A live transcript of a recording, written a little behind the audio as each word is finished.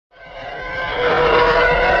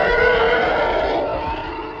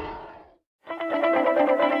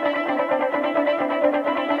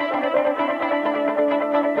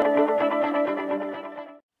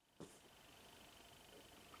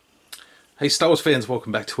Hey Star Wars fans,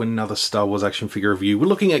 welcome back to another Star Wars action figure review. We're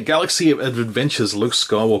looking at Galaxy of Adventures Luke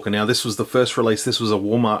Skywalker. Now this was the first release, this was a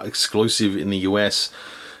Walmart exclusive in the US,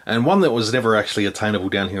 and one that was never actually attainable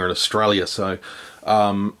down here in Australia. So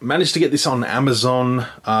managed to get this on Amazon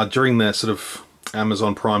during their sort of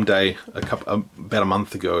Amazon Prime Day about a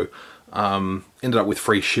month ago. Ended up with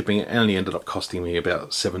free shipping. It only ended up costing me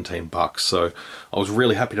about 17 bucks. So I was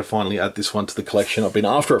really happy to finally add this one to the collection. I've been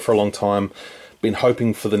after it for a long time. Been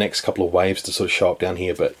hoping for the next couple of waves to sort of show up down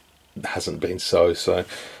here, but it hasn't been so. So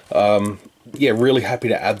yeah, really happy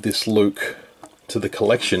to add this Luke to the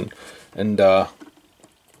collection. And they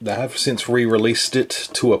have since re-released it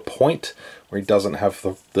to a point where he doesn't have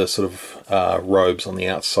the sort of robes on the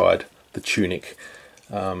outside, the tunic.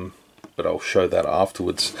 But I'll show that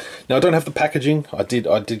afterwards. Now I don't have the packaging. I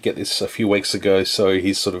did get this a few weeks ago, so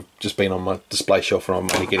he's sort of just been on my display shelf, and I'm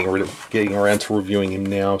only getting around to reviewing him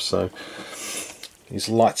now. So his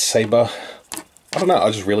lightsaber, I don't know,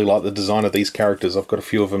 I just really like the design of these characters. I've got a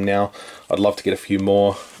few of them now. I'd love to get a few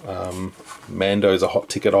more. Mando's a hot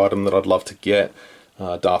ticket item that I'd love to get.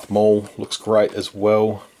 Darth Maul looks great as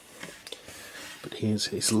well. But here's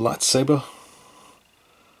his lightsaber.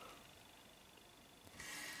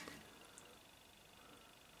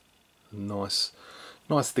 Nice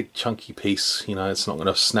thick chunky piece. You know, it's not going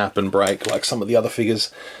to snap and break like some of the other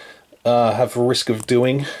figures have a risk of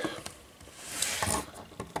doing.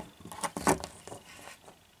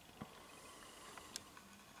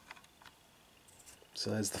 So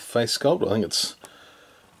there's the face sculpt. I think it's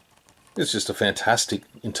just a fantastic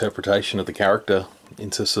interpretation of the character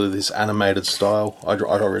into sort of this animated style. I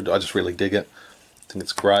just really dig it. I think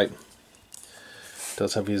it's great. It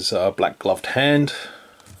does have his black gloved hand.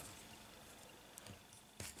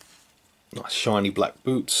 Nice shiny black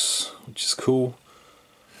boots, which is cool.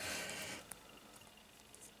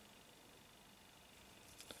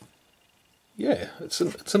 Yeah, it's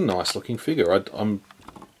a nice looking figure. I'm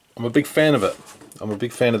a big fan of it. I'm a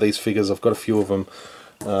big fan of these figures. I've got a few of them.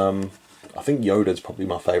 I think Yoda's probably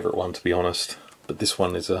my favourite one, to be honest. But this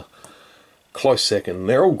one is a close second.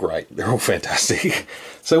 They're all great. They're all fantastic.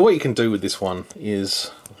 So what you can do with this one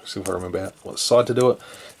is, let's see if I remember what side to do it.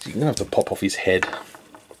 So you're going to have to pop off his head.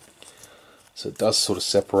 So it does sort of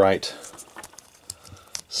separate.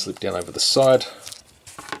 Slip down over the side.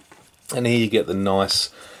 And here you get the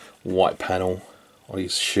nice white panel on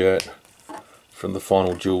his shirt from the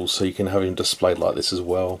final jewels, so you can have him displayed like this as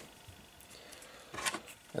well.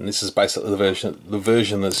 And this is basically the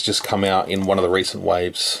version that's just come out in one of the recent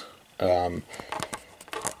waves, just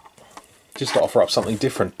to offer up something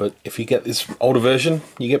different. But if you get this older version,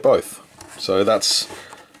 you get both, so that's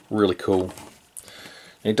really cool.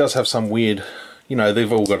 And it does have some weird, you know,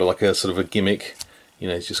 they've all got like a sort of a gimmick, you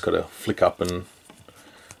know, it's just got to flick up, and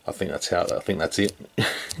I think that's it.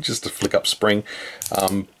 Just a flick up spring.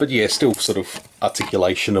 But yeah, still sort of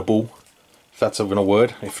articulationable, if that's even a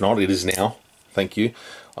word. If not, it is now. Thank you.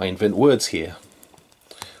 I invent words here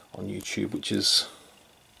on YouTube, which is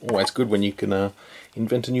always good when you can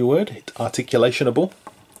invent a new word. Articulationable.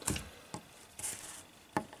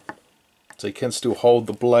 So you can still hold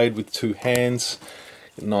the blade with two hands.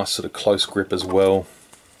 Nice sort of close grip as well.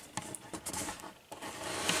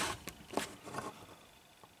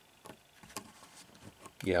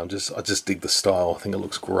 Yeah, I just dig the style. I think it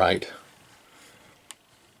looks great.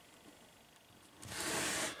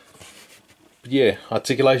 But yeah,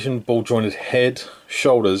 articulation, ball jointed head,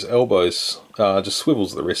 shoulders, elbows, just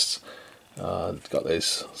swivels the wrists. Got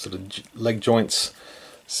those sort of leg joints,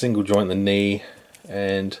 single joint in the knee,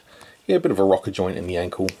 and yeah, a bit of a rocker joint in the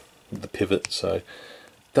ankle, the pivot. So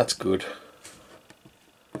that's good.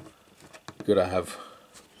 Good to have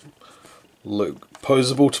Luke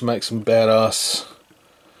posable to make some badass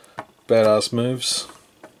moves.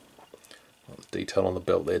 Detail on the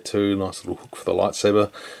belt there too. Nice little hook for the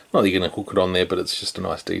lightsaber. Not that you're going to hook it on there, but it's just a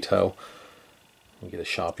nice detail. I'll get a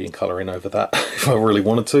Sharpie and colour in over that if I really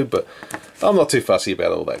wanted to, but I'm not too fussy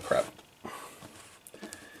about all that crap.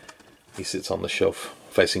 He sits on the shelf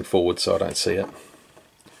facing forward, so I don't see it.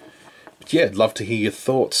 But yeah, I'd love to hear your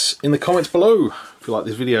thoughts in the comments below. If you like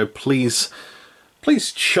this video, please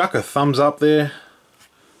chuck a thumbs up there.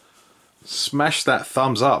 Smash that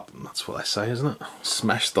thumbs up. That's what they say, isn't it?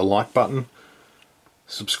 Smash the like button.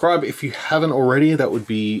 Subscribe if you haven't already. That would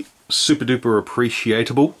be super duper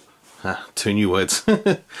appreciatable. Two new words.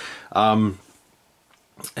 And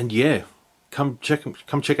yeah, come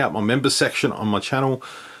check out my members section on my channel.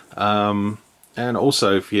 And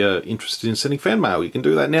also, if you're interested in sending fan mail, you can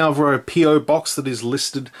do that now via a PO box that is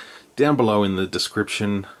listed down below in the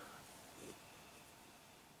description.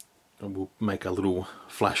 we'll make a little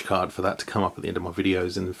flashcard for that to come up at the end of my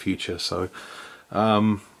videos in the future. So,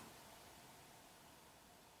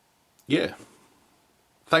 yeah.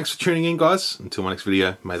 Thanks for tuning in, guys. Until my next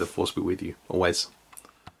video, may the Force be with you, always.